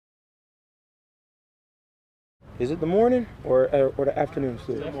Is it the morning or the afternoon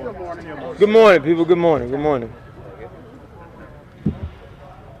still? Good morning. Good morning, people. Good morning. Good morning.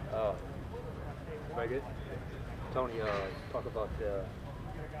 Very good. Tony, talk about the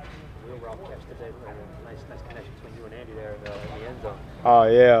wheel route catch today. Nice connection between you and Andy there in the end zone.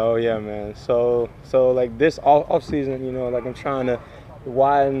 Oh yeah, man. So like this off season, you know, like I'm trying to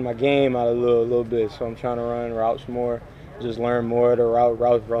widen my game out a little bit. So I'm trying to run routes more, just learn more of the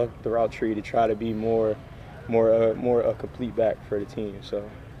route tree to try to be more a complete back for the team. So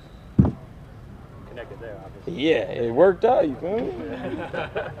Connected there, obviously. yeah, it worked out. You feel me?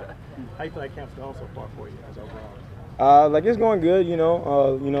 How you feel like camp's gone so far for you as overall? Like it's going good, you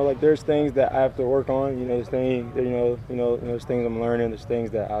know. Like there's things that I have to work on. You know, there's things, there's things I'm learning. There's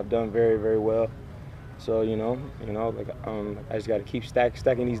things that I've done very well. So like I just got to keep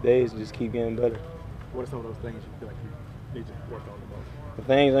stacking these days and just keep getting better. What are some of those things you feel like you need to work on the most? The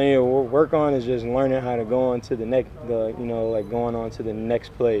things I need to work on is just learning how to go on to the next, like going on to the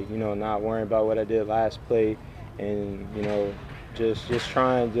next play. You know, not worrying about what I did last play, and just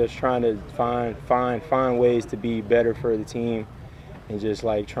trying to find ways to be better for the team, and just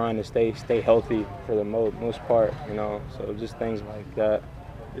like trying to stay healthy for the most part. You know, so just things like that.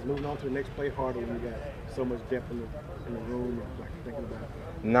 Is moving on to the next play harder when you got so much depth in the room, like thinking about it?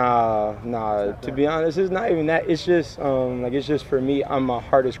 Nah. To be honest, it's not even that. It's just it's just for me. I'm my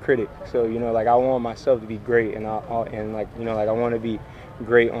hardest critic. So like I want myself to be great, and I want to be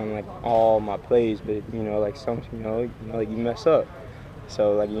great on like all my plays. But like some like you mess up.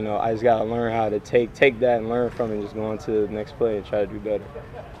 So like I just gotta learn how to take that and learn from it, and just go on to the next play and try to do better.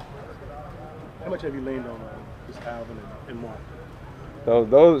 How much have you leaned on this Alvin and Mark?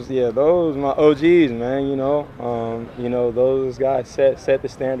 Those my OGs, man. Those guys set the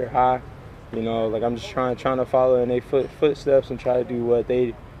standard high. Like I'm just trying to follow in their footsteps and try to do what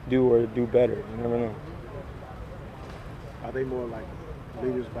they do or do better. You never know. Are they more like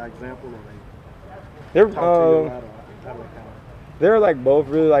leaders by example, or they're talk to you a lot, or how do they kind of? They're like both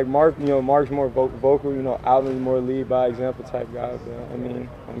really. Like Mark, Mark's more vocal. Alvin's more lead by example type guy. But I mean,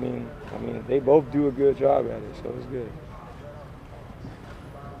 they both do a good job at it, so it's good.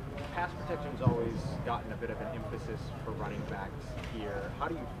 Pass protection's always gotten a bit of an emphasis for running backs here. How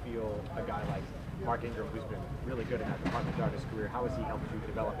do you feel a guy like Mark Ingram, who's been really good in that department throughout his career, how has he helped you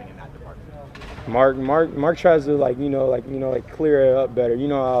developing in that department? Mark tries to clear it up better. You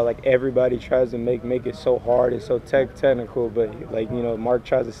know how like everybody tries to make it so hard and so technical, but Mark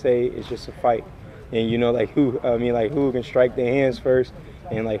tries to say it's just a fight, and who can strike their hands first,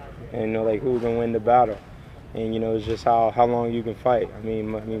 and who can win the battle. And it's just how long you can fight. I mean,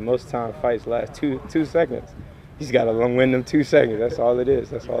 most of the time fights last two seconds. He's got to win them 2 seconds. That's all it is.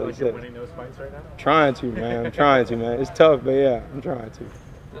 That's all it is. You're winning those fights right now? Trying to, man. I'm trying to, man. It's tough, but yeah, I'm trying to.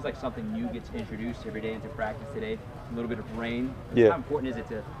 Feels like something new gets introduced every day into practice today. A little bit of rain. Yeah. How important is it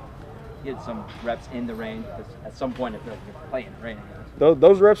to get some reps in the rain? Because at some point, I feel like you're playing in the rain.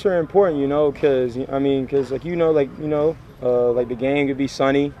 Those reps are important, because like the game could be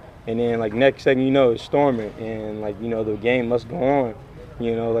sunny. And then, like, next second, it's storming. And, the game must go on.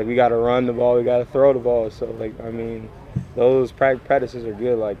 We got to run the ball. We got to throw the ball. So, those practices are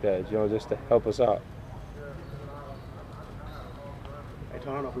good like that, just to help us out. Hey,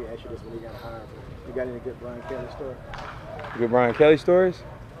 Tony, I don't know if we asked you this when you got hired, but you got any good Brian Kelly stories? Good Brian Kelly stories?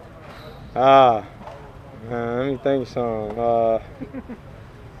 Man, let me think some.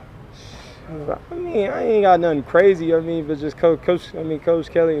 I ain't got nothing crazy. But just Coach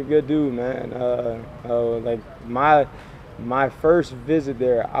Kelly, a good dude, man. Like my first visit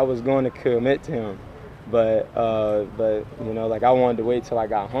there, I was going to commit to him, but like I wanted to wait till I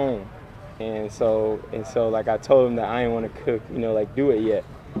got home, and so like I told him that I didn't want to do it yet.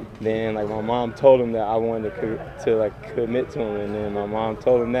 Then like my mom told him that I wanted to commit to him, and then my mom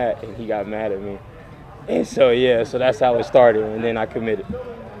told him that, and he got mad at me, and so that's how it started, and then I committed.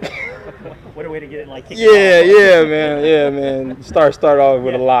 What a way to get it Yeah, man. Start off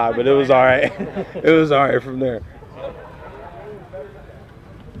with a lie, but it was all right. It was all right from there.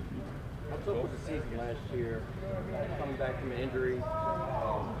 What was the season last year? Coming back from an injury,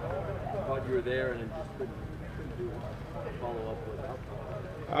 thought you were there and then just couldn't do follow up with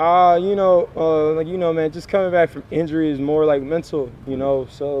man, just coming back from injury is more like mental,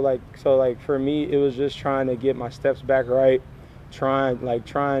 So for me, it was just trying to get my steps back right. Trying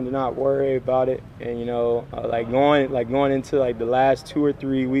to not worry about it, and going into the last 2 or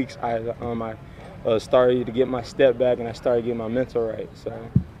 3 weeks, I started to get my step back, and I started getting my mental right. So,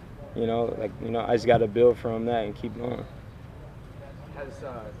 I just got to build from that and keep going. Has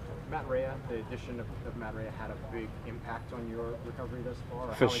Matt Rhea, the addition of Matt Rhea, had a big impact on your recovery thus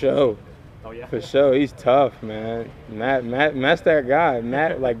far? For sure. Oh yeah. For sure, he's tough, man. Matt's that guy.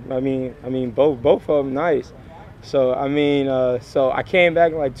 Matt, like, I mean, both of them nice. So so I came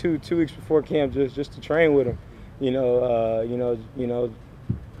back like two weeks before camp just to train with him.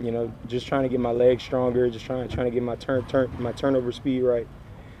 Just trying to get my legs stronger, just trying to get my turnover speed right,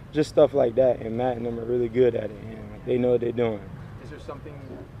 just stuff like that. And Matt and them are really good at it, and they know what they're doing. Is there something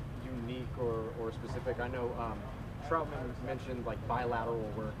unique or specific? I know Troutman mentioned like bilateral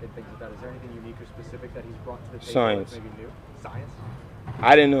work and things like that. Is there anything unique or specific that he's brought to the table? Science. That's maybe new? Science?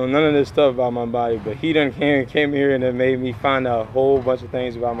 I didn't know none of this stuff about my body, but he done came here and it made me find out a whole bunch of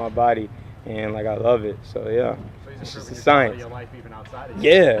things about my body, and like I love it. So yeah, So it's he's just the improving science. your life even outside of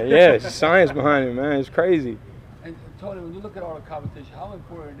Yeah, it's the science behind it, man. It's crazy. And Tony, when you look at all the competition, how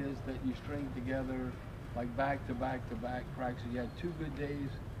important it is that you string together like back to back practice? You had 2 good days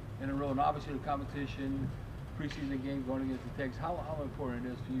in a row, and obviously the competition, preseason games going against the Techs. How important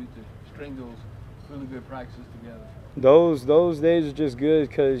it is for you to string those really good practices together? Those days are just good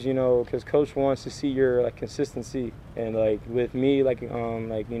because Coach wants to see your like consistency, and like with me,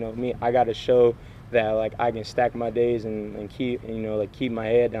 me, I got to show that like I can stack my days and keep keep my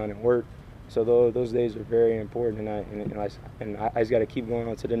head down and work. So those days are very important, and I just got to keep going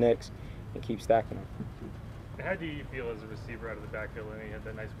on to the next and keep stacking them. How do you feel as a receiver out of the backfield? And you had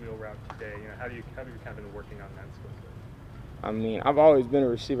that nice wheel route today. How have you kind of been working on that skill set? I mean, I've always been a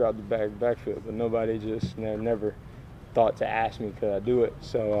receiver out the backfield, but nobody just never thought to ask me could I do it.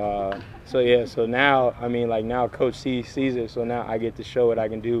 So now now Coach sees it, so now I get to show what I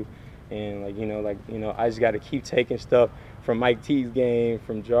can do, and I just got to keep taking stuff from Mike T's game,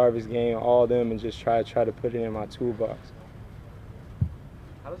 from Jarvis' game, all of them, and just try to put it in my toolbox.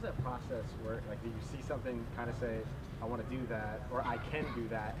 How does that process work? Like, do you see something, kind of say, I want to do that, or I can do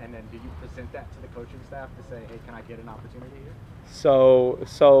that, and then do you present that to the coaching staff to say, hey, can I get an opportunity here? So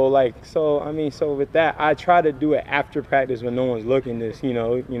with that, I try to do it after practice when no one's looking. You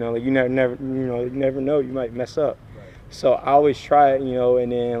never know, you might mess up. Right. So I always try it,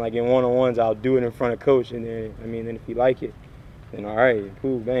 and then like in one-on-ones, I'll do it in front of coach, and then if he like it, then all right,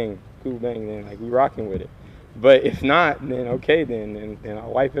 cool, bang, then like we rocking with it. But if not, then okay, then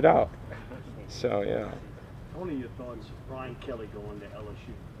I'll wipe it out. So yeah. What are your thoughts, Brian Kelly going to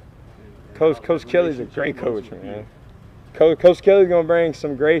LSU? Coach Kelly's a great coach, man. Coach Kelly's gonna bring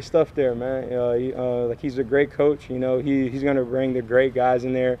some great stuff there, man. He's a great coach. He's gonna bring the great guys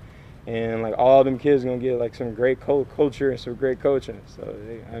in there, and like all them kids gonna get like some great culture and some great coaching. So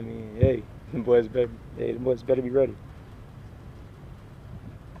hey, the boys better be ready.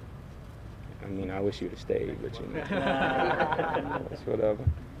 I mean, I wish you'd have stayed, but it's whatever.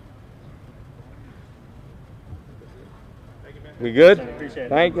 We good? Appreciate it.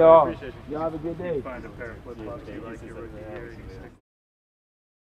 Thank y'all. Appreciate you. Y'all have a good day. Find a pair of flip-flops you like your rookie year. You can stick